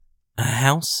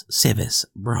House Civis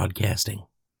Broadcasting.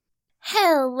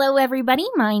 Hello everybody,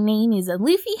 my name is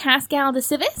Luffy Haskell de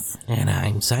Civis. And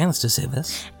I'm Silas de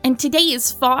Civis. And today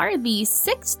is Far the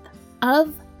 6th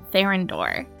of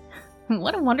Therendor.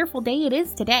 What a wonderful day it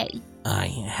is today. I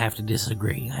have to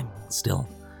disagree. I'm still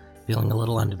feeling a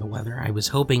little under the weather. I was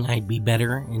hoping I'd be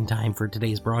better in time for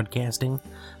today's broadcasting,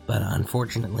 but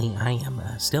unfortunately I am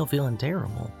still feeling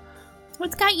terrible.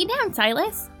 What's got you down,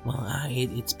 Silas? Well,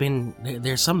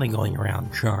 there's something going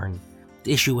around, Sharn.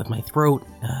 Issue with my throat,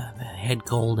 head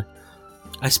cold.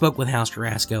 I spoke with House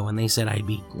Tarasco and they said I'd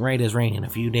be right as rain in a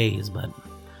few days, but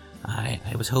I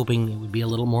was hoping it would be a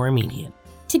little more immediate.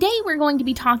 Today we're going to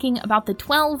be talking about the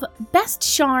 12 best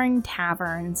Sharn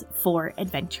taverns for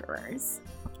adventurers.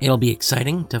 It'll be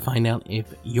exciting to find out if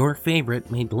your favorite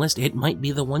made the list. It might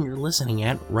be the one you're listening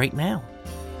at right now.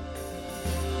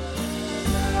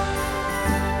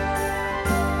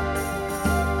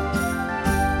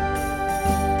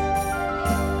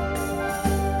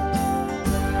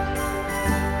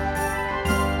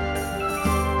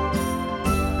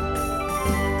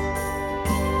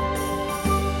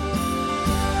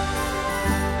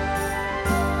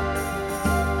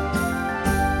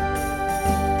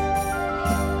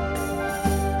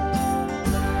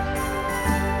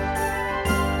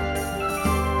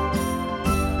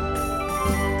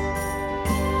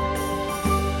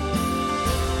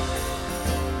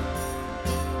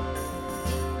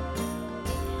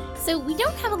 So we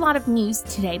don't have a lot of news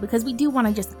today because we do want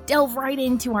to just delve right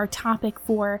into our topic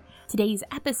for today's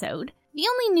episode. The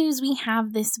only news we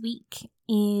have this week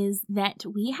is that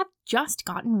we have just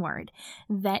gotten word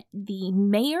that the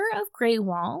mayor of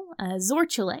Greywall,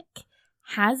 Zorchalik,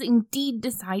 has indeed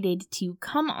decided to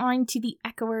come on to the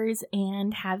Echoers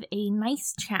and have a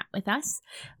nice chat with us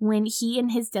when he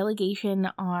and his delegation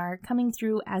are coming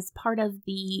through as part of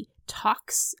the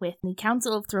talks with the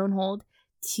Council of Thronehold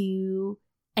to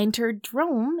enter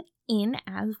Drome in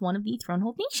as one of the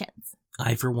Thronehold nations.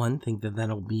 I, for one, think that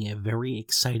that'll be a very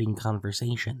exciting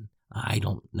conversation. I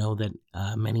don't know that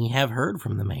many have heard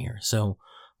from the mayor, so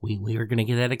we are going to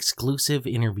get that exclusive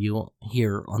interview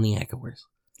here on the Echoers.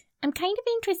 I'm kind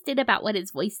of interested about what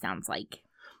his voice sounds like.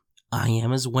 I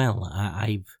am as well.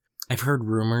 I've heard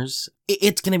rumors.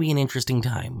 It's going to be an interesting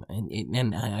time,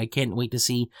 and I can't wait to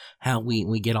see how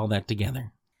we get all that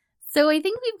together. So I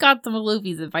think we've got some of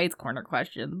Luffy's Advice Corner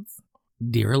questions.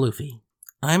 Dear Luffy,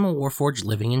 I'm a Warforged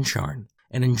living in Sharn,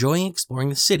 and enjoying exploring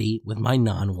the city with my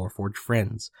non-Warforged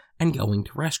friends, and going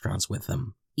to restaurants with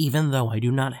them, even though I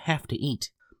do not have to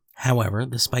eat. However,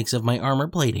 the spikes of my armor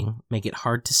plating make it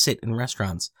hard to sit in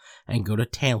restaurants and go to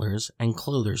tailors and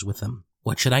clothers with them.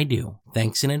 What should I do?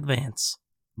 Thanks in advance.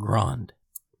 Grond.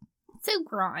 So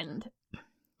Grond,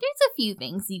 there's a few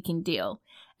things you can do,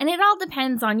 and it all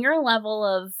depends on your level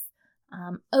of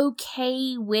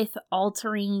okay with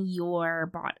altering your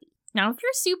body. Now, if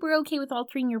you're super okay with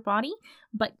altering your body,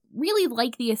 but really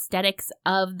like the aesthetics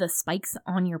of the spikes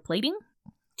on your plating,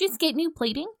 just get new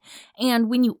plating, and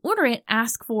when you order it,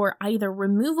 ask for either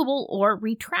removable or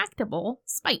retractable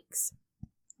spikes.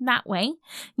 That way,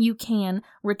 you can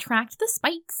retract the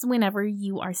spikes whenever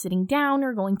you are sitting down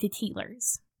or going to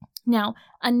tailors. Now,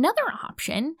 another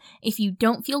option, if you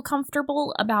don't feel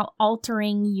comfortable about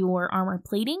altering your armor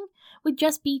plating, would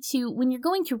just be to, when you're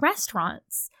going to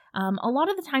restaurants, a lot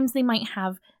of the times they might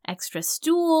have extra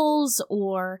stools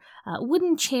or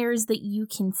wooden chairs that you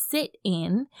can sit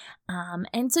in.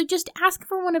 And so just ask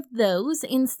for one of those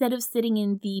instead of sitting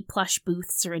in the plush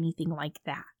booths or anything like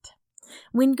that.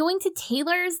 When going to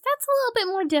tailors, that's a little bit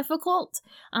more difficult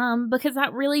because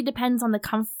that really depends on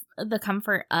the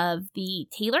comfort of the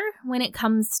tailor when it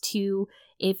comes to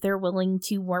if they're willing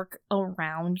to work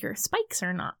around your spikes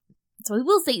or not. So I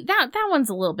will say that one's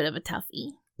a little bit of a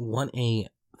toughie. What a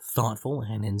thoughtful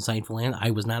and insightful answer. I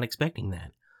was not expecting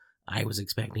that. I was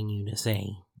expecting you to say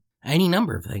any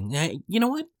number of things. You know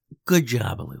what? Good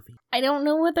job, Luffy. I don't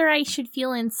know whether I should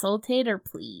feel insulted or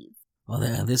pleased. Well,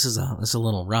 this is a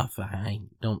little rough. I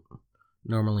don't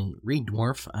normally read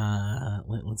Dwarf.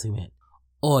 Let's see.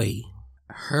 Oi,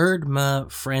 heard my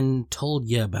friend told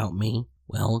you about me.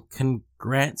 Well,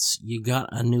 congrats, you got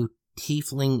a new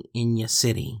tiefling in your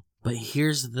city. But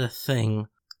here's the thing,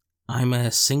 I'm a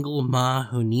single ma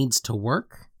who needs to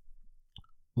work?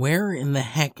 Where in the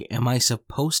heck am I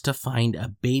supposed to find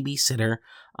a babysitter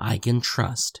I can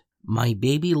trust? My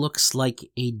baby looks like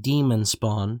a demon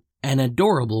spawn, an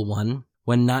adorable one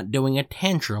when not doing a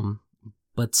tantrum,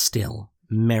 but still,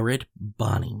 Merritt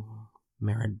Bonnie.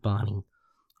 Merritt Bonnie.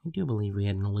 I do believe we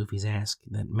had an Luffy's Ask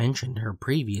that mentioned her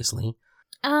previously.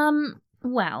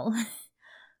 Well,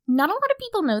 not a lot of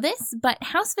people know this, but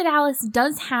House Vidalis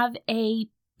does have a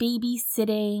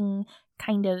babysitting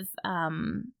kind of,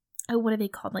 what are they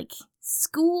called? Like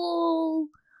school,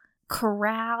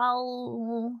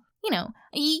 corral.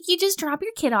 You just drop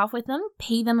your kid off with them,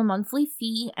 pay them a monthly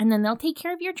fee, and then they'll take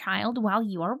care of your child while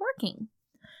you are working.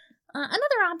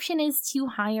 Another option is to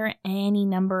hire any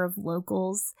number of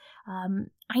locals.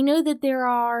 I know that there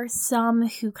are some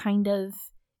who kind of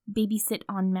babysit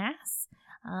en masse.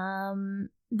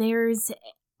 There's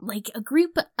like a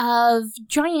group of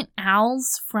giant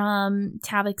owls from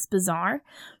Tavok's Bazaar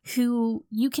who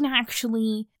you can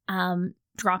actually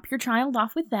drop your child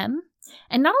off with them.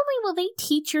 And not only will they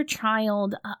teach your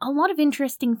child a lot of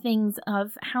interesting things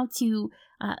of how to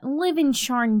live in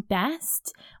Sharn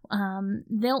best,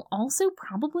 they'll also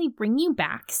probably bring you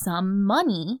back some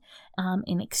money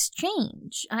in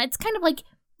exchange. It's kind of like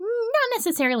not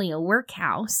necessarily a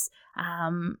workhouse,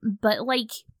 but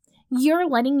like you're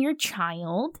letting your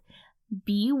child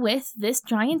be with this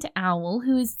giant owl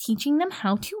who is teaching them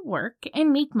how to work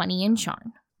and make money in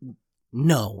Sharn.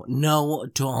 No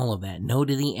to all of that. No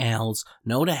to the owls.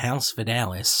 No to House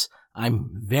Fidalis. I'm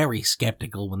very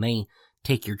skeptical when they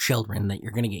take your children that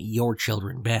you're going to get your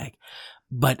children back.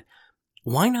 But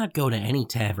why not go to any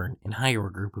tavern and hire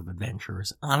a group of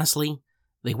adventurers? Honestly,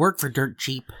 they work for dirt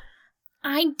cheap.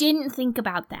 I didn't think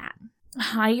about that.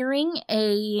 Hiring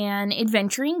an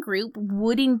adventuring group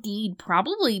would indeed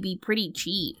probably be pretty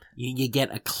cheap. You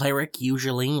get a cleric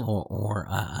usually, or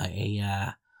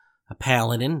a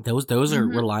paladin. Those are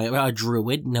reliable. A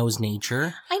druid knows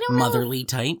nature. I don't motherly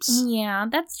types. Yeah,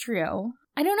 that's true.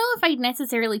 I don't know if I'd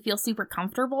necessarily feel super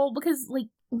comfortable because, like,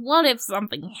 what if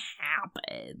something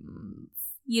happens?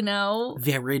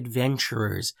 They're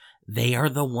adventurers. They are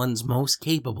the ones most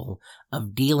capable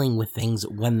of dealing with things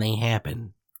when they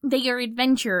happen. They are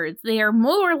adventurers. They are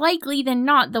more likely than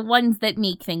not the ones that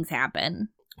make things happen.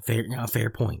 Fair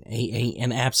point.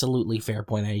 An absolutely fair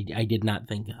point I did not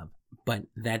think of. But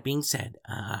that being said,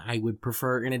 I would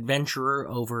prefer an adventurer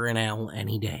over an owl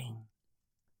any day.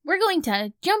 We're going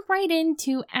to jump right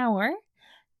into our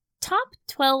top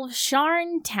 12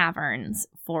 Sharn taverns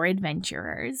for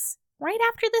adventurers right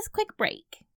after this quick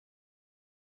break.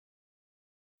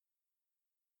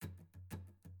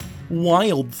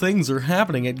 Wild things are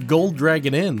happening at Gold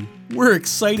Dragon Inn. We're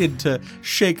excited to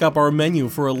shake up our menu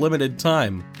for a limited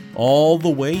time. All the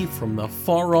way from the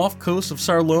far-off coast of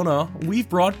Sarlona, we've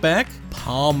brought back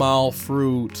Palmal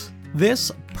fruit.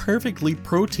 This perfectly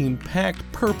protein-packed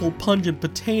purple pungent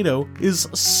potato is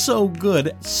so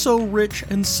good, so rich,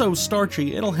 and so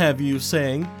starchy it'll have you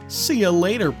saying, "See ya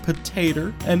later,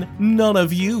 potato," and none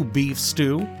of you, beef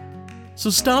stew. So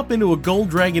stop into a Gold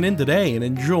Dragon Inn today and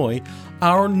enjoy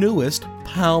our newest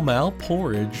Palmal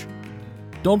porridge.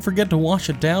 Don't forget to wash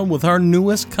it down with our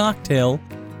newest cocktail,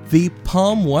 the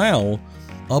Palm Wow,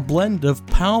 a blend of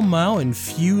Palmal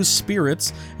infused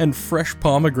spirits and fresh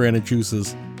pomegranate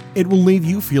juices. It will leave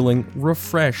you feeling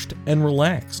refreshed and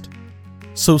relaxed.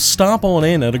 So stop on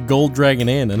in at a Gold Dragon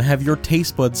Inn and have your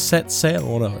taste buds set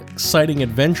sail on an exciting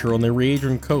adventure on the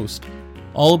Rhaedron coast.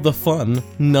 All of the fun,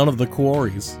 none of the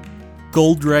quarries.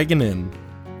 Gold Dragon Inn.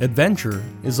 Adventure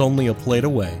is only a plate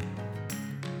away.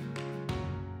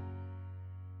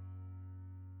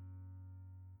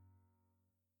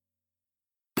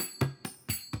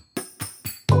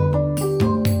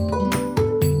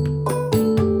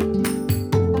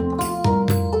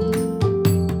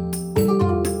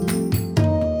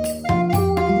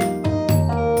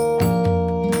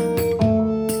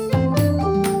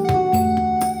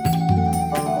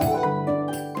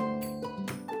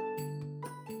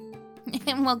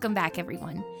 Welcome back,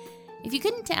 everyone. If you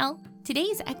couldn't tell,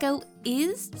 today's Echo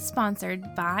is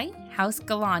sponsored by House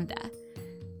Galanda.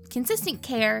 Consistent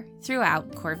care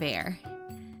throughout Khorvaire.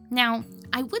 Now,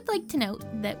 I would like to note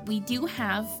that we do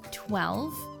have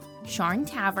 12 Sharn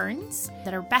taverns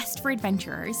that are best for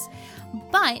adventurers,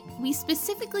 but we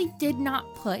specifically did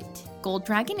not put Gold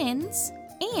Dragon Inns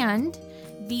and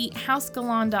the House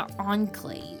Galanda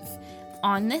Enclave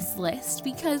on this list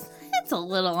because it's a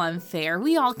little unfair.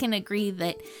 We all can agree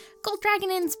that Gold Dragon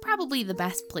Inn's probably the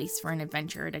best place for an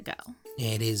adventurer to go.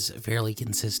 It is fairly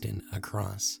consistent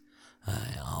across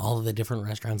all of the different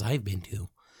restaurants I've been to.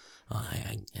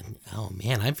 Oh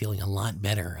man, I'm feeling a lot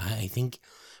better. I think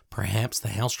perhaps the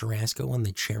House Jarasco and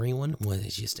the cherry one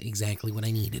was just exactly what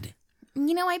I needed.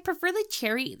 You know, I prefer the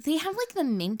cherry. They have like the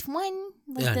mint one.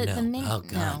 Like no. the mint. Oh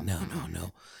god,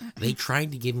 no. They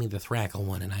tried to give me the Thrackle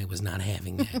one and I was not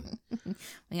having that.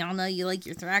 We all know you like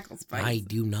your Thrackle spice. I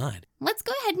do not. Let's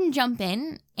go ahead and jump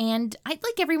in, and I'd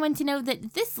like everyone to know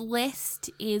that this list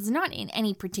is not in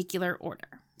any particular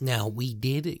order. Now, we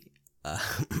did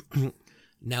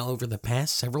Now, over the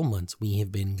past several months, we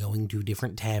have been going to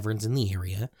different taverns in the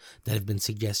area that have been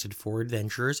suggested for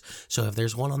adventurers. So if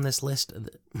there's one on this list...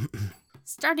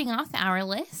 Starting off our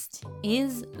list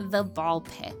is the Ball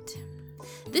Pit.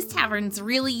 This tavern's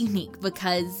really unique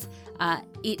because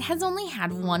it has only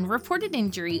had one reported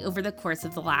injury over the course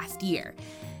of the last year.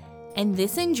 And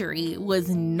this injury was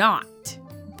not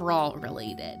brawl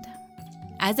related.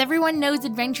 As everyone knows,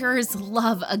 adventurers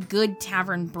love a good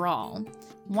tavern brawl.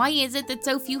 Why is it that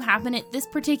so few happen at this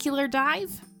particular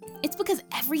dive? It's because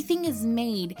everything is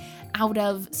made out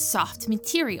of soft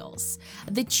materials.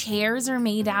 The chairs are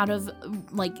made out of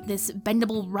like this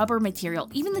bendable rubber material.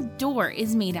 Even the door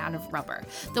is made out of rubber.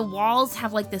 The walls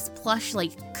have like this plush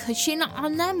like cushion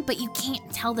on them, but you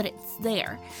can't tell that it's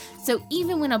there. So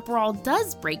even when a brawl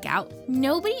does break out,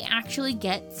 nobody actually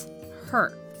gets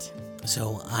hurt.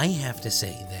 So I have to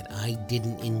say that I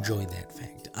didn't enjoy that fact.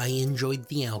 I enjoyed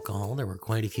the alcohol. There were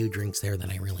quite a few drinks there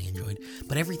that I really enjoyed,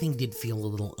 but everything did feel a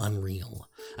little unreal.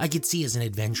 I could see as an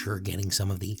adventurer getting some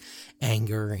of the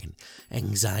anger and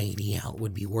anxiety out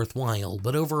would be worthwhile,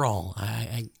 but overall,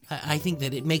 I think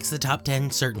that it makes the top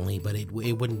 10 certainly, but it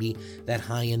wouldn't be that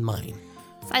high in mine.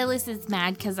 Silas is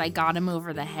mad because I got him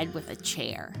over the head with a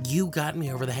chair. You got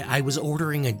me over the head. I was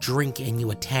ordering a drink and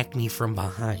you attacked me from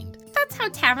behind. That's how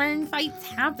tavern fights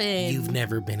happen. You've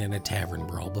never been in a tavern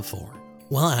brawl before.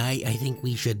 Well, I think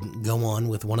we should go on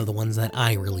with one of the ones that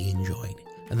I really enjoyed,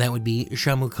 and that would be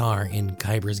Shamukar in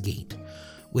Kyber's Gate,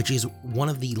 which is one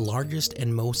of the largest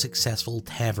and most successful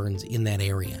taverns in that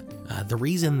area. The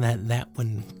reason that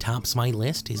one tops my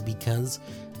list is because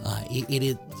it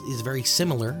is very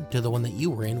similar to the one that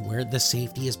you were in, where the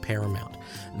safety is paramount.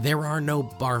 There are no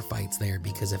bar fights there,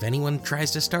 because if anyone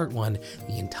tries to start one,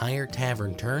 the entire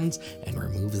tavern turns and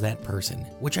removes that person,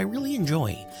 which I really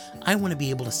enjoy. I want to be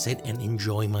able to sit and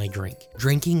enjoy my drink.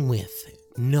 Drinking with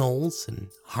gnolls and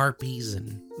harpies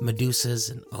and medusas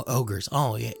and ogres.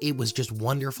 Oh yeah, it was just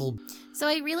wonderful. So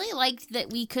I really liked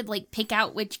that we could like pick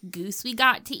out which goose we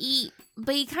got to eat,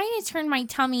 but it kind of turned my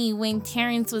tummy when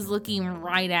Terrence was looking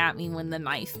right at me when the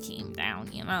knife came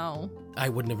down, you know? I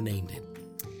wouldn't have named it.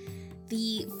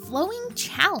 The Flowing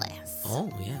Chalice.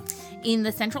 Oh yeah. In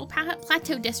the Central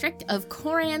Plateau district of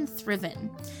Koran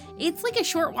Thriven. It's like a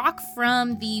short walk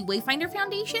from the Wayfinder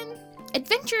Foundation.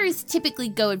 Adventurers typically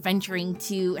go adventuring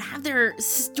to have their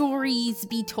stories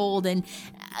be told and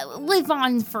live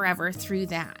on forever through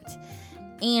that.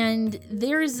 And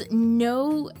there's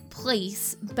no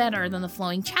place better than the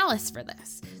Flowing Chalice for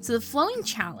this. So the Flowing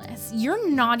Chalice, you're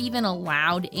not even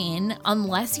allowed in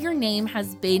unless your name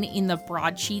has been in the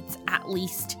broadsheets at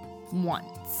least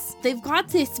once. They've got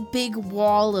this big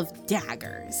wall of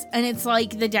daggers, and it's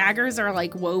like the daggers are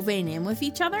like woven in with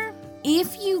each other.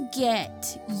 If you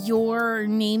get your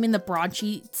name in the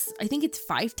broadsheets, I think it's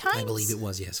 5 times. I believe it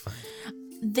was, yes, 5.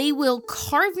 They will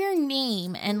carve your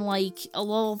name and like a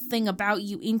little thing about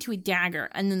you into a dagger,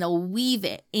 and then they'll weave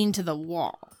it into the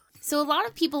wall. So a lot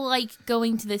of people like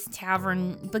going to this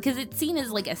tavern because it's seen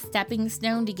as like a stepping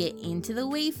stone to get into the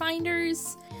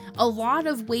Wayfinders. A lot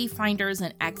of Wayfinders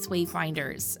and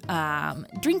ex-Wayfinders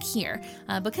drink here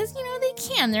because, you know,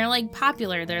 they can. They're like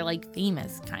popular. They're like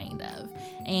famous kind of.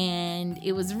 And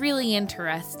it was really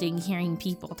interesting hearing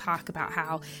people talk about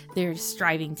how they're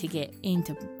striving to get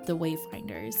into the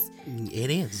Wayfinders.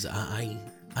 It is.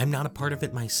 I'm not a part of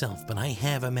it myself, but I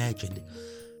have imagined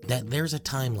that there's a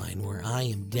timeline where I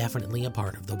am definitely a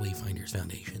part of the Wayfinders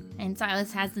Foundation. And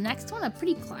Silas has the next one, a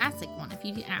pretty classic one, if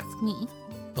you ask me.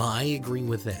 Well, I agree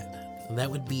with that. That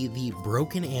would be the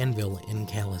Broken Anvil in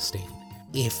Calistain.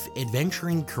 If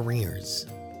adventuring careers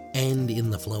end in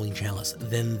the Flowing Chalice,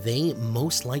 then they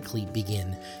most likely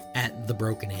begin at the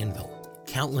Broken Anvil.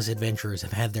 Countless adventurers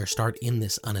have had their start in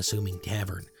this unassuming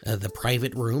tavern. The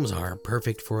private rooms are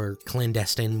perfect for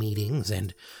clandestine meetings,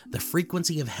 and the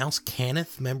frequency of House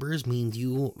Cannith members means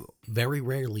you very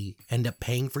rarely end up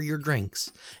paying for your drinks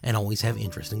and always have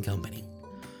interesting company.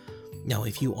 Now,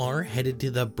 if you are headed to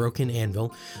the Broken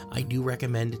Anvil, I do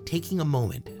recommend taking a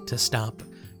moment to stop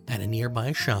at a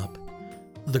nearby shop,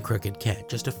 the Crooked Cat,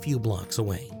 just a few blocks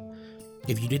away.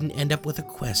 If you didn't end up with a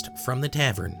quest from the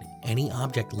tavern, any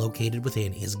object located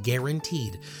within is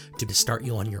guaranteed to start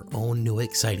you on your own new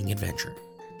exciting adventure.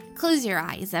 Close your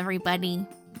eyes, everybody.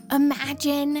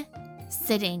 Imagine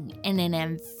sitting in an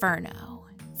inferno.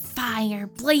 Fire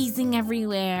blazing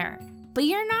everywhere, but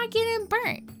you're not getting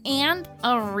burnt. And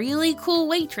a really cool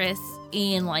waitress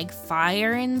in like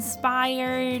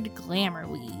fire-inspired glamour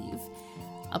weave.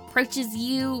 approaches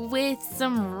you with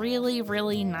some really,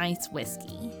 really nice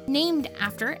whiskey. Named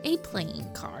after a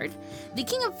playing card, the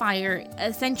King of Fire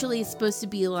essentially is supposed to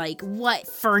be like what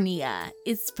Fernia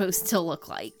is supposed to look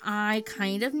like. I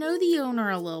kind of know the owner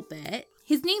a little bit.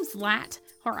 His name's Lat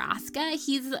Horaska.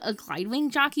 He's a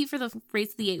glidewing jockey for the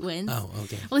Race of the Eight Winds. Oh,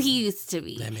 okay. Well, he used to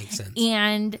be. That makes sense.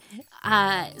 And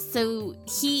so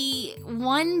he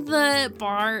won the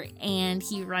bar and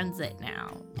he runs it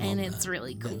now. And it's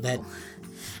really cool.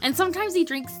 And sometimes he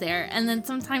drinks there. And then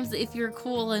sometimes if you're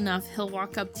cool enough, he'll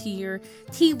walk up to your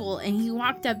table. And he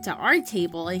walked up to our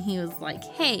table and he was like,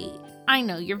 "Hey, I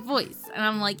know your voice." And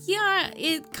I'm like, "Yeah,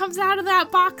 it comes out of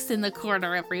that box in the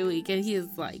corner every week." And he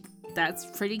was like, "That's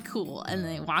pretty cool." And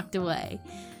they walked away.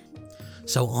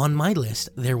 So on my list,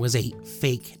 there was a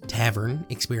fake tavern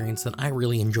experience that I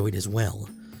really enjoyed as well.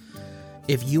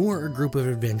 If you are a group of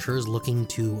adventurers looking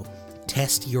to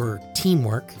test your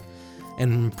teamwork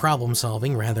and problem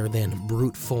solving rather than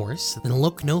brute force, then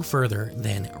look no further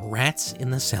than Rats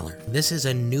in the Cellar. This is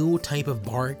a new type of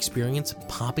bar experience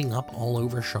popping up all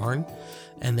over Sharn,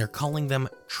 and they're calling them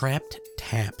Trapped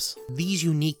Taps. These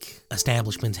unique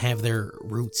establishments have their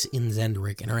roots in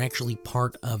Zendrick and are actually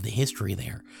part of the history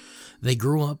there. They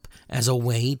grew up as a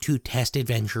way to test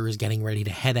adventurers getting ready to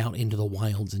head out into the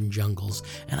wilds and jungles,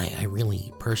 and I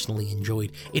really personally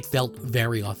enjoyed. It felt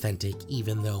very authentic,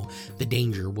 even though the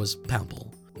danger was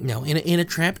palpable. Now, in a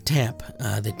Trapped Tap,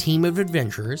 the team of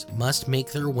adventurers must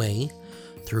make their way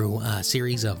through a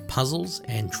series of puzzles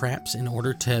and traps in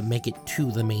order to make it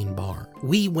to the main bar.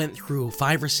 We went through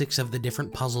 5 or 6 of the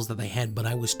different puzzles that they had, but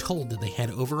I was told that they had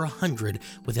over 100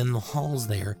 within the halls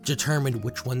there, determined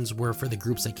which ones were for the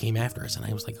groups that came after us. And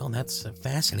I was like, oh, that's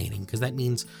fascinating, because that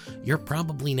means you're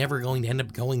probably never going to end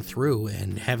up going through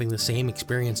and having the same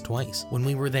experience twice. When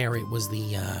we were there, it was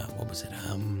the,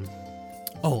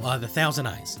 the Thousand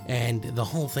Eyes. And the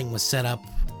whole thing was set up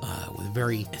with a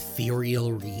very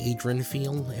ethereal Riedran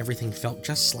feel. Everything felt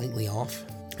just slightly off.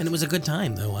 And it was a good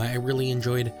time, though. I really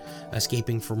enjoyed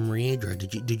escaping from Riedra.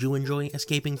 Did you enjoy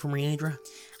escaping from Riedra?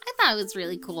 I thought it was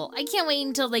really cool. I can't wait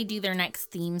until they do their next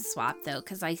theme swap, though,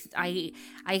 because I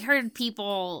heard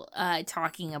people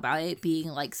talking about it being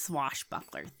like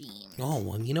swashbuckler themed. Oh,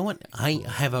 well, you know what? I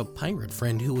have a pirate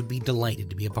friend who would be delighted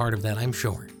to be a part of that, I'm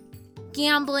sure.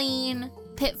 Gambling,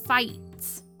 pit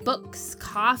fights, books,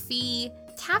 coffee.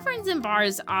 Taverns and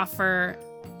bars offer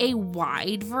a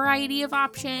wide variety of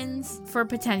options for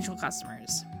potential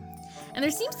customers. And there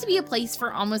seems to be a place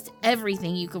for almost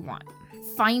everything you could want.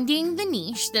 Finding the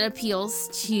niche that appeals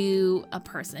to a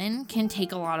person can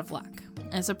take a lot of luck.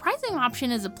 A surprising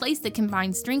option is a place that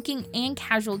combines drinking and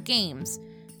casual games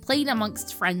played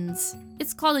amongst friends.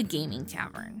 It's called a gaming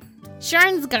tavern.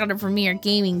 Sharn's got a premier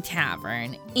gaming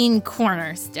tavern in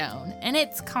Cornerstone, and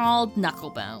it's called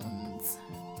Knucklebones.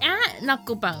 At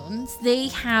Knucklebones, they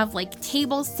have like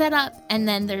tables set up, and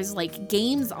then there's like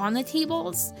games on the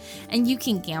tables, and you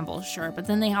can gamble, sure, but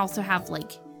then they also have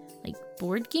like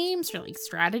board games or like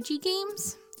strategy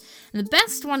games. And the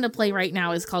best one to play right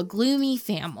now is called Gloomy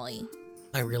Family.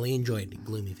 I really enjoyed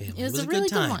Gloomy Family. It was a really really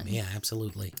good time. good one. Yeah,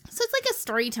 absolutely. So it's like a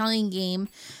storytelling game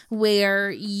where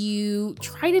you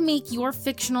try to make your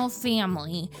fictional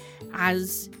family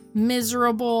as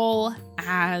miserable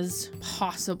as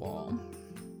possible.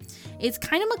 It's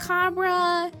kind of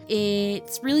macabre.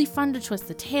 It's really fun to twist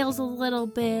the tails a little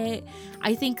bit.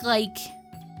 I think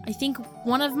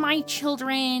one of my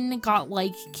children got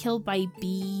like killed by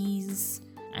bees,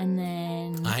 and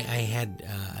then I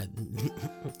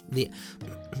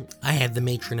had the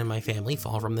matron in my family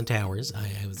fall from the towers.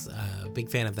 I was a big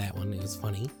fan of that one. It was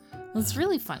funny. It was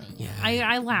really funny. Yeah,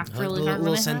 I laughed really hard. A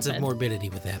little sense of morbidity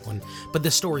with that one, but the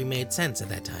story made sense at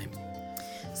that time.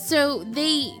 So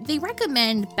they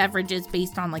recommend beverages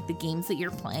based on like the games that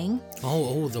you're playing.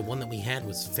 Oh, the one that we had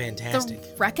was fantastic.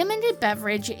 The recommended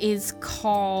beverage is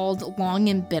called Long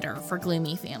and Bitter for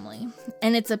Gloomy Family.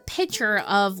 And it's a pitcher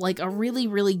of like a really,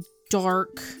 really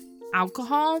dark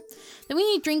alcohol that when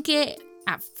you drink it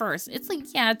at first, it's like,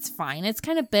 yeah, it's fine. It's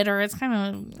kind of bitter. It's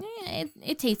kind of,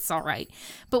 it tastes all right.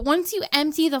 But once you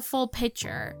empty the full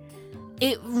pitcher,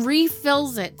 it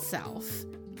refills itself.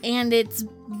 And it's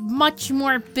much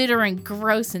more bitter and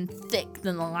gross and thick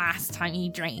than the last time you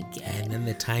drank it. And then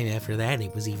the time after that,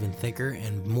 it was even thicker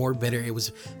and more bitter. It was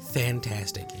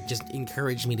fantastic. It just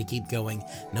encouraged me to keep going,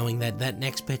 knowing that that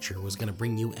next pitcher was going to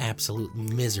bring you absolute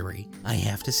misery. I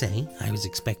have to say, I was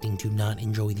expecting to not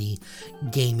enjoy the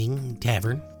gaming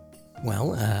tavern.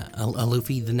 Well,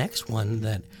 Alufi, the next one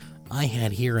that I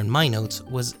had here in my notes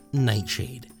was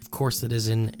Nightshade. Of course, that is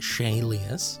in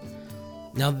Shaylias.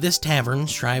 Now, this tavern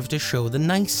strives to show the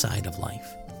nice side of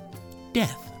life.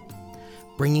 Death.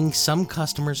 bringing some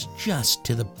customers just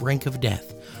to the brink of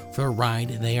death for a ride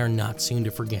they are not soon to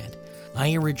forget.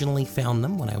 I originally found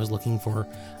them when I was looking for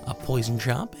a poison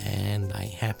shop, and I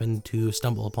happened to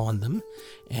stumble upon them,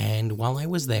 and while I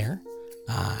was there,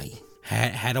 I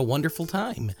had a wonderful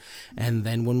time. And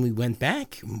then when we went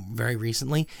back very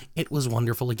recently, it was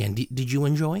wonderful again. Did you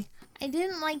enjoy? I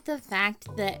didn't like the fact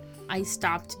that I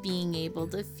stopped being able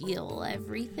to feel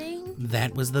everything.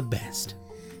 That was the best.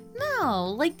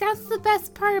 No, like that's the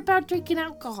best part about drinking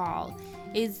alcohol,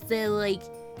 is that like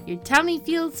your tummy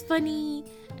feels funny,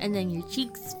 and then your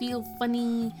cheeks feel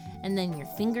funny, and then your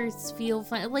fingers feel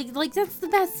funny. Like that's the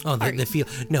best part. Oh, the feel.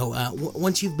 No,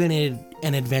 once you've been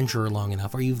an adventurer long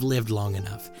enough, or you've lived long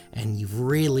enough, and you've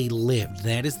really lived,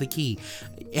 that is the key.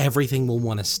 Everything will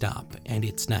want to stop, and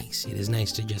it's nice. It is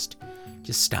nice to just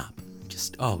stop.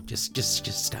 Just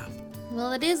stop.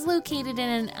 Well, it is located in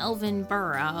an elven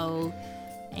borough,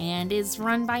 and is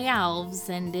run by elves,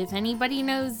 and if anybody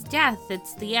knows death,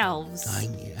 it's the elves.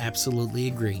 I absolutely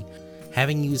agree.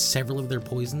 Having used several of their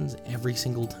poisons every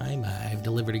single time, I've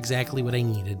delivered exactly what I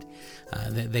needed.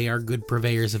 They are good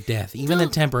purveyors of death. Even the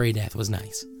temporary death was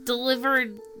nice.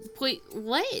 Delivered... Wait,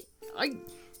 what?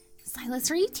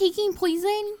 Silas, are you taking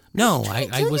poison? No,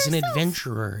 I was an yourself?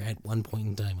 Adventurer at one point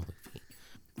in time.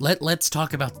 Let's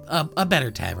talk about a better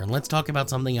tavern. Let's talk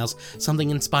about something else, something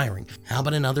inspiring. How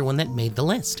about another one that made the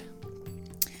list?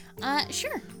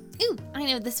 Sure. Ooh, I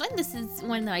know this one. This is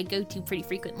one that I go to pretty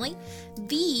frequently.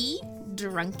 The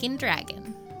Drunken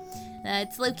Dragon.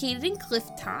 It's located in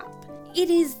Clifftop.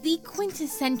 It is the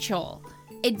quintessential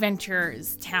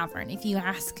adventurer's tavern, if you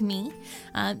ask me.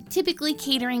 Typically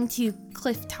catering to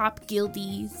Clifftop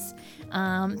guildies.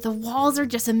 The walls are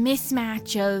just a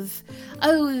mismatch of,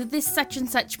 oh, this such and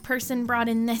such person brought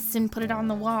in this and put it on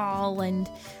the wall, and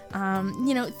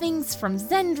things from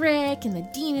Zendrick and the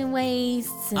Demon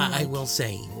Wastes. And I will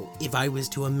say, if I was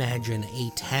to imagine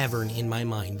a tavern in my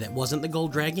mind that wasn't the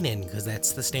Gold Dragon Inn, because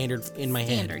that's the standard in my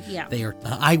head. Yeah. They are.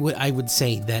 I would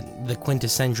say that the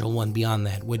quintessential one beyond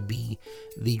that would be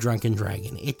the Drunken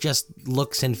Dragon. It just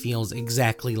looks and feels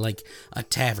exactly like a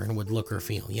tavern would look or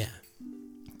feel. Yeah.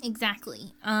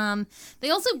 Exactly. They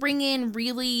also bring in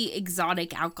really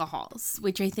exotic alcohols,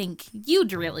 which I think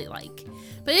you'd really like.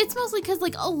 But it's mostly because,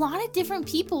 like, a lot of different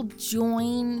people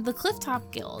join the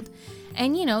Clifftop Guild.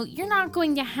 And, you're not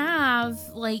going to have,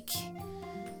 like,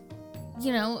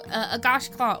 a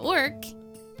Goshclaw orc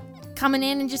coming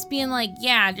in and just being like,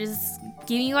 yeah, just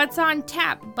give me what's on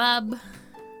tap, bub.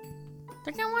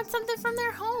 They're going to want something from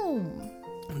their home.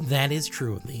 That is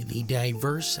true. The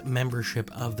diverse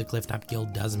membership of the Clifftop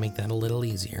Guild does make that a little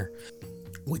easier,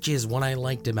 which is what I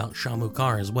liked about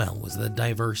Shamukar as well, was the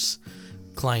diverse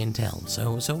clientele.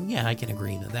 So yeah, I can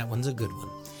agree that one's a good one.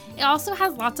 It also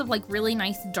has lots of like really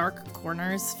nice dark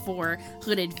corners for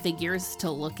hooded figures to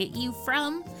look at you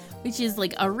from, which is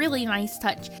like a really nice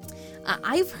touch.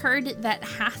 I've heard that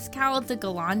Haskell de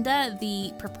Galanda,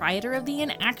 the proprietor of the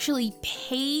inn, actually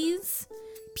pays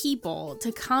people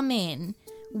to come in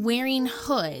wearing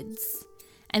hoods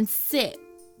and sit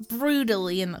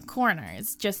brutally in the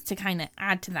corners just to kind of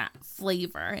add to that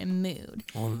flavor and mood.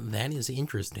 Well, that is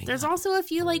interesting. There's also a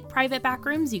few like private back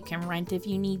rooms you can rent if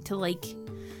you need to like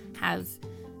have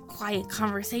quiet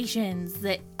conversations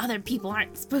that other people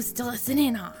aren't supposed to listen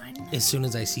in on. As soon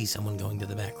as I see someone going to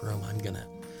the back room,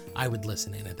 I would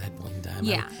listen in at that point in time.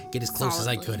 Yeah. I would get as close as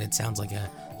I could. It sounds like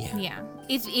Yeah.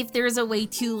 If there's a way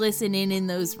to listen in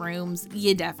those rooms,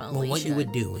 you definitely Well, what should. you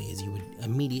would do is you would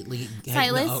immediately...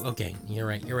 Silas? Okay, you're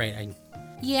right.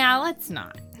 Yeah, let's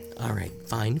not. All right,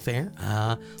 fine, fair.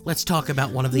 Let's talk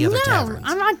about one of the other taverns. No,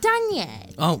 I'm not done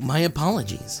yet. Oh, my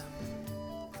apologies.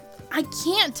 I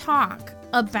can't talk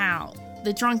about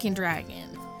the Drunken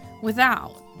Dragon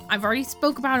without, I've already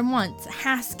spoke about him once,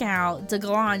 Haskell de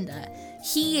Galanda.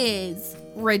 He is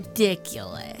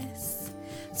ridiculous.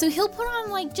 So he'll put on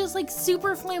like just like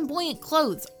super flamboyant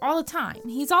clothes all the time.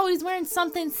 He's always wearing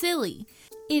something silly.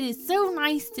 It is so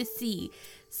nice to see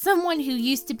someone who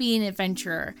used to be an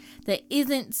adventurer that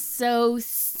isn't so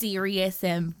serious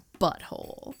and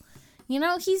butthole.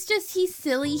 He's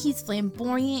silly, he's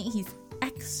flamboyant, he's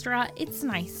extra. It's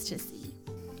nice to see.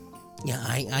 Yeah,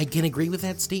 I can agree with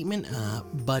that statement,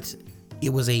 but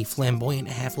it was a flamboyant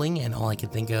halfling, and all I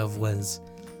could think of was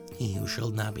he who shall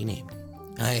not be named.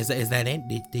 Is that it?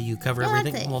 Did you cover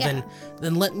everything? That's it, Well, yeah.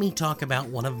 then let me talk about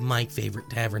one of my favorite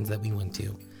taverns that we went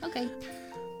to. Okay.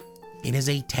 It is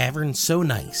a tavern so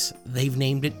nice, they've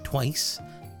named it twice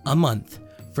a month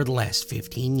for the last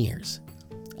 15 years.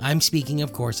 I'm speaking,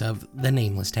 of course, of the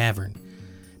Nameless Tavern.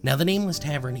 Now, the Nameless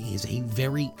Tavern is a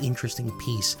very interesting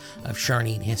piece of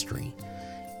Sharnian history.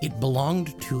 It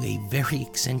belonged to a very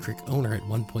eccentric owner at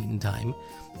one point in time,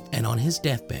 and on his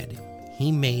deathbed,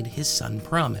 he made his son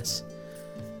promise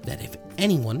that if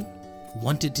anyone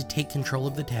wanted to take control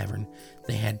of the tavern,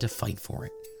 they had to fight for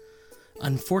it.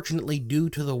 Unfortunately, due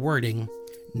to the wording,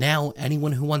 now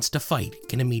anyone who wants to fight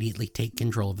can immediately take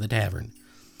control of the tavern.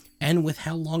 And with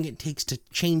how long it takes to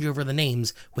change over the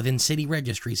names within city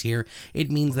registries here,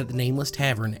 it means that the Nameless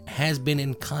Tavern has been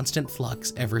in constant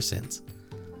flux ever since.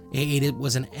 It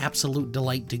was an absolute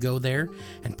delight to go there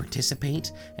and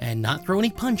participate and not throw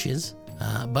any punches,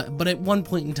 but at one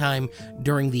point in time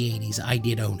during the 80s, I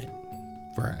did own it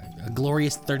for a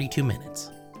glorious 32 minutes.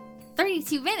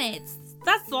 32 minutes?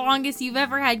 That's the longest you've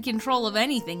ever had control of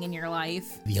anything in your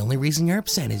life. The only reason you're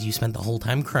upset is you spent the whole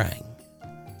time crying.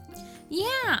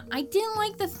 Yeah, I didn't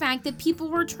like the fact that people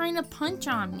were trying to punch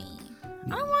on me.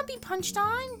 I don't want to be punched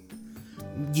on.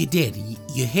 You did.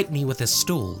 You hit me with a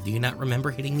stool. Do you not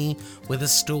remember hitting me with a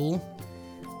stool?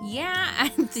 Yeah,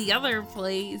 at the other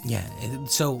place. Yeah,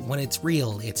 so when it's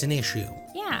real, it's an issue.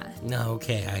 Yeah. No,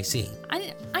 okay, I see.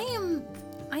 I am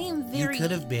very... You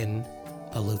could have been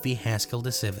a Luffy Haskell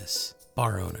de Civis,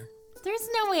 bar owner. There's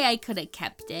no way I could have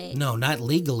kept it. No, not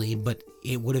legally, but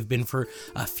it would have been for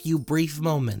a few brief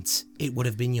moments. It would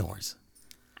have been yours.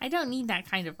 I don't need that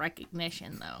kind of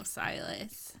recognition, though,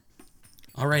 Silas.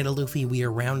 All right, Luffy, we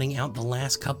are rounding out the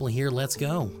last couple here. Let's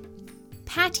go.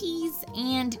 Patty's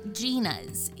and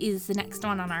Gina's is the next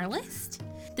one on our list.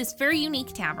 This very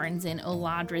unique tavern's in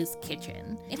Oladra's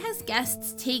Kitchen. It has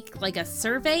guests take like a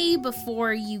survey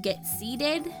before you get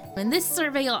seated, and this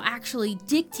survey will actually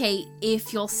dictate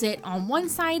if you'll sit on one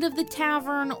side of the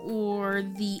tavern or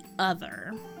the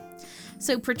other.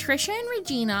 So Patricia and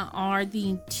Regina are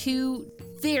the two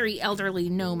very elderly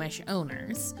gnomish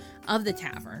owners of the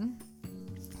tavern,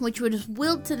 which was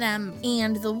willed to them,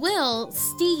 and the will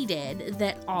stated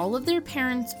that all of their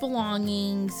parents'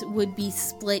 belongings would be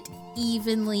split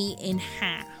evenly in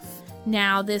half.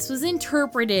 Now, this was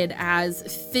interpreted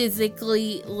as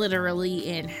physically, literally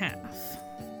in half.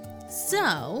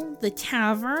 So, the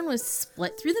tavern was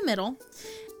split through the middle,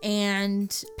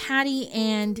 and Patty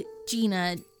and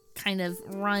Gina kind of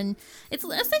run, it's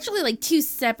essentially like two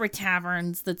separate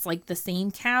taverns that's like the same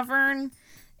tavern.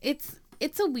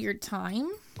 It's a weird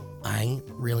time. I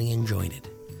really enjoyed it.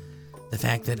 The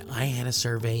fact that I had a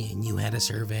survey and you had a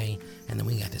survey, and then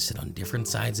we got to sit on different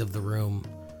sides of the room.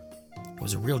 It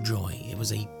was a real joy. It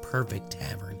was a perfect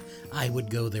tavern. I would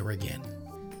go there again.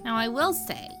 Now, I will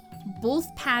say,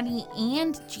 both Patty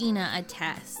and Gina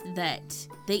attest that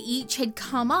they each had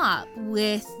come up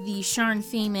with the Sharn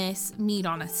famous meat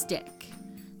on a stick.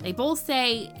 They both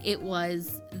say it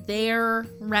was their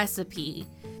recipe.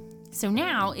 So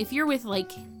now, if you're with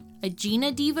like a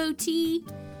Gina devotee,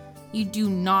 you do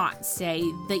not say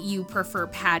that you prefer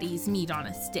Patty's meat on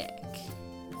a stick,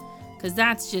 because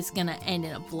that's just gonna end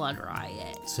in a blood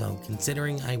riot. So,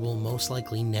 considering I will most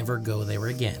likely never go there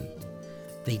again,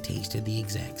 they tasted the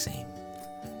exact same.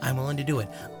 I'm willing to do it.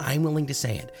 I'm willing to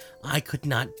say it. I could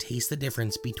not taste the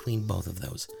difference between both of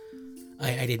those.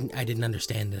 I didn't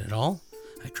understand it at all.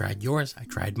 I tried yours, I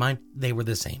tried mine. They were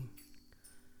the same.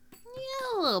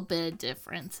 Yeah, a little bit of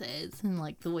differences in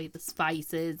like the way the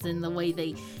spices and the way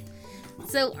they...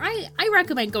 So I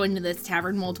recommend going to this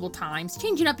tavern multiple times,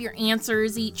 changing up your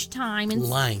answers each time. And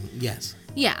lying, yes.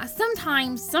 Yeah,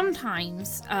 sometimes,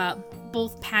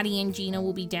 both Patty and Gina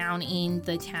will be down in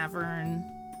the tavern,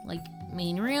 like,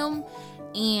 main room,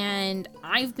 and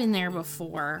I've been there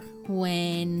before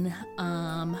when,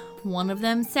 one of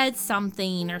them said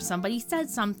something, or somebody said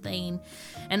something,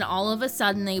 and all of a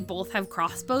sudden they both have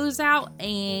crossbows out,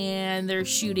 and they're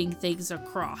shooting things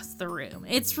across the room.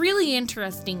 It's really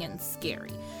interesting and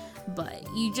scary, but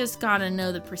you just gotta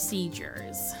know the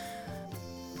procedures.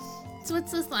 So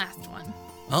what's this last one?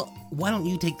 Well, why don't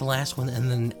you take the last one,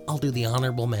 and then I'll do the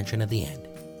honorable mention at the end.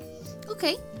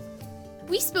 Okay.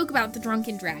 We spoke about the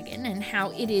Drunken Dragon and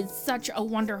how it is such a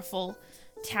wonderful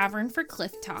tavern for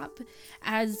Clifftop,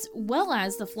 as well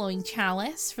as the Flowing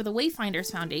Chalice for the Wayfinders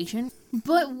Foundation.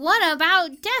 But what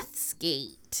about Death's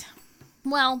Gate?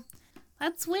 Well,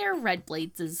 that's where Red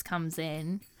Blades' comes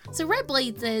in. So Red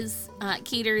Blades'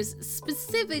 caters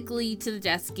specifically to the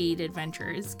Death's Gate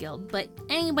Adventurers Guild, but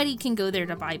anybody can go there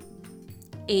to buy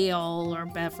ale or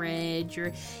beverage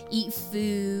or eat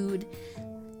food.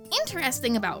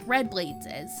 Interesting about Red Blades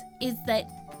is that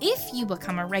if you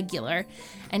become a regular,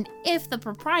 and if the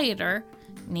proprietor,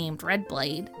 named Red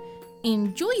Blade,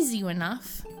 enjoys you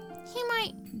enough, he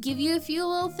might give you a few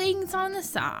little things on the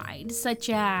side, such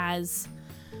as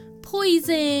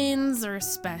poisons or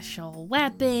special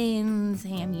weapons,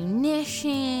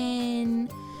 ammunition,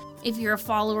 If you're a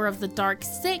follower of the Dark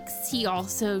Six, he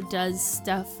also does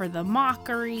stuff for the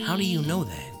Mockery. How do you know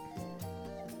that?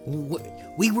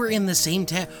 We were in the same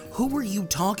Who were you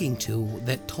talking to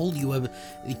that told you?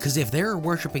 Because if they're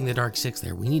worshiping the Dark Six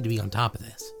there, we need to be on top of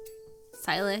this.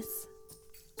 Silas,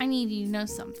 I need you to know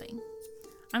something.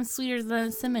 I'm sweeter than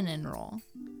a cinnamon roll.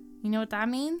 You know what that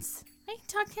means? I can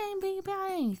talk to anybody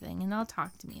about anything, and they'll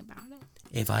talk to me about it.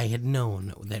 If I had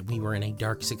known that we were in a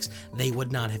Dark Six, they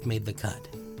would not have made the cut.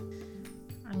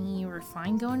 I mean, you were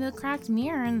fine going to the Cracked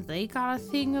Mirror, and they got a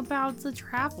thing about the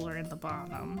Traveler in the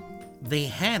bottom. They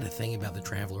had a thing about the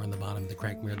Traveler in the bottom of the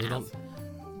Cracked Mirror. They don't...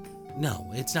 No,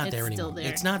 it's not there anymore. There.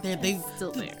 It's not there. It's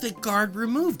still there. The guard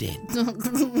removed it. Good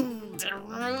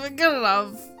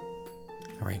enough.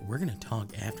 All right, we're going to talk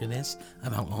after this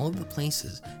about all of the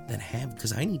places that have...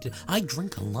 Because I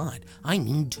drink a lot. I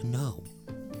need to know.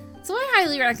 So I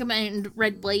highly recommend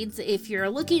Red Blades if you're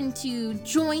looking to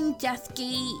join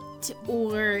Deathgate,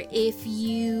 or if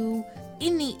you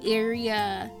in the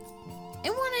area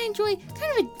and want to enjoy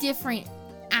kind of a different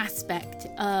aspect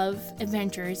of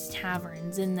Adventurers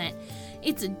Taverns, in that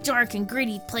it's a dark and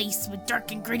gritty place with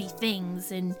dark and gritty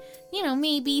things, and, you know,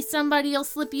 maybe somebody will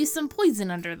slip you some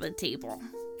poison under the table.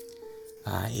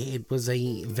 It was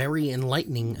a very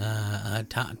enlightening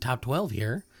top 12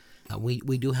 here.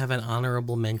 We do have an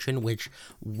honorable mention, which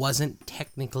wasn't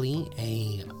technically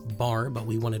a bar, but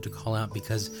we wanted to call out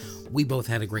because we both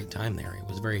had a great time there. It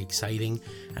was very exciting,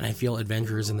 and I feel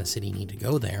adventurers in the city need to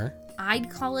go there. I'd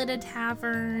call it a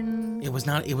tavern. It was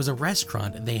not. It was a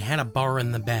restaurant. They had a bar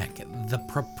in the back. The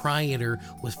proprietor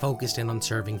was focused in on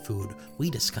serving food. We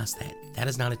discussed that. That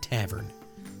is not a tavern.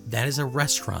 That is a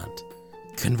restaurant.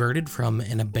 Converted from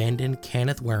an abandoned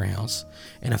Cannith warehouse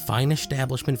and a fine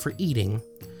establishment for eating,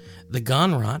 the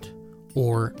Gonrot,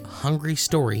 or Hungry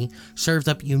Story, serves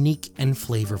up unique and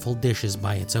flavorful dishes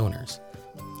by its owners.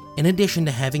 In addition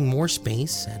to having more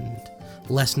space and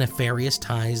less nefarious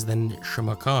ties than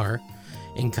Shamakar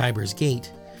in Kyber's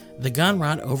Gate, the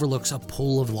Gonrot overlooks a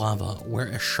pool of lava where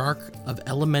a shark of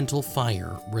elemental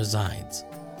fire resides.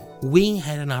 We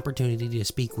had an opportunity to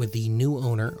speak with the new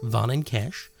owner, Von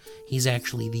Kesh. He's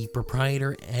actually the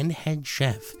proprietor and head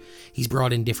chef. He's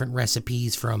brought in different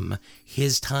recipes from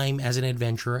his time as an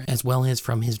adventurer, as well as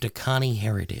from his Dakani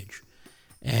heritage.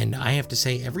 And I have to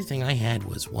say, everything I had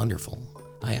was wonderful.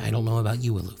 I don't know about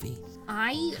you, Alufi.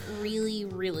 I really,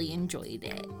 really enjoyed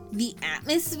it. The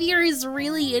atmosphere is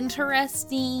really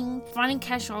interesting. Von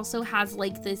Kesh also has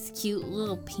like this cute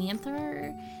little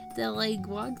panther that like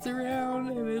walks around,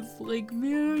 and it's like,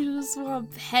 man, I just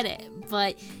want to pet it,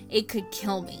 but it could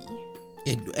kill me.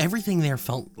 Everything there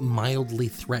felt mildly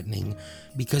threatening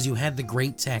because you had the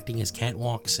grates acting as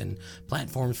catwalks and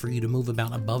platforms for you to move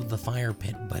about above the fire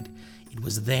pit, but it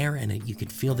was there, and you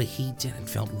could feel the heat, and it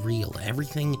felt real.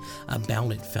 Everything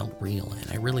about it felt real,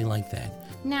 and I really liked that.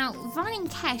 Now, Von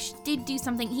Kesh did do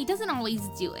something. He doesn't always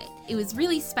do it. It was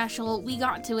really special. We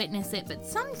got to witness it, but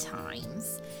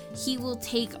sometimes he will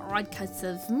take odd cuts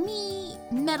of meat,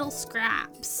 metal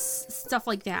scraps, stuff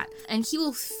like that, and he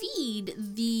will feed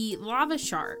the lava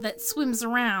shark that swims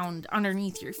around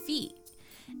underneath your feet.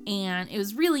 And it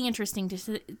was really interesting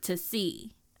to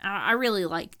see. I really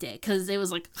liked it because it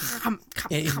was like...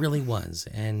 It really was.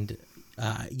 And,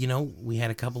 we had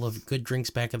a couple of good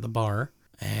drinks back at the bar,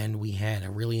 and we had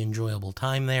a really enjoyable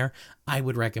time there. I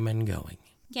would recommend going.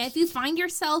 Yeah, if you find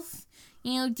yourself,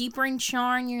 deeper in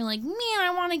Sharn, you're like, man,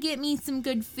 I want to get me some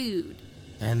good food.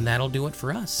 And that'll do it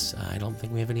for us. I don't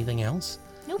think we have anything else.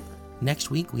 Nope. Next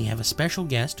week, we have a special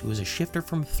guest who is a shifter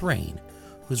from Thrain,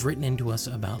 who's written into us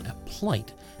about a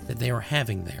plight that they are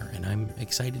having there, and I'm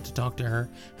excited to talk to her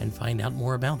and find out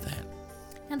more about that.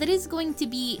 Now, that is going to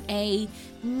be a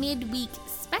midweek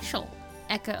special,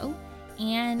 Echo,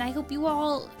 and I hope you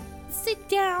all sit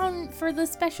down for the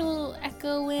special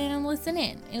Echo and listen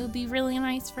in. It would be really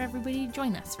nice for everybody to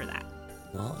join us for that.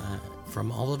 Well,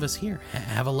 from all of us here,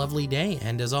 have a lovely day,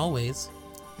 and as always,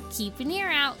 keep an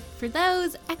ear out for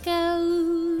those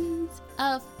echoes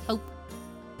of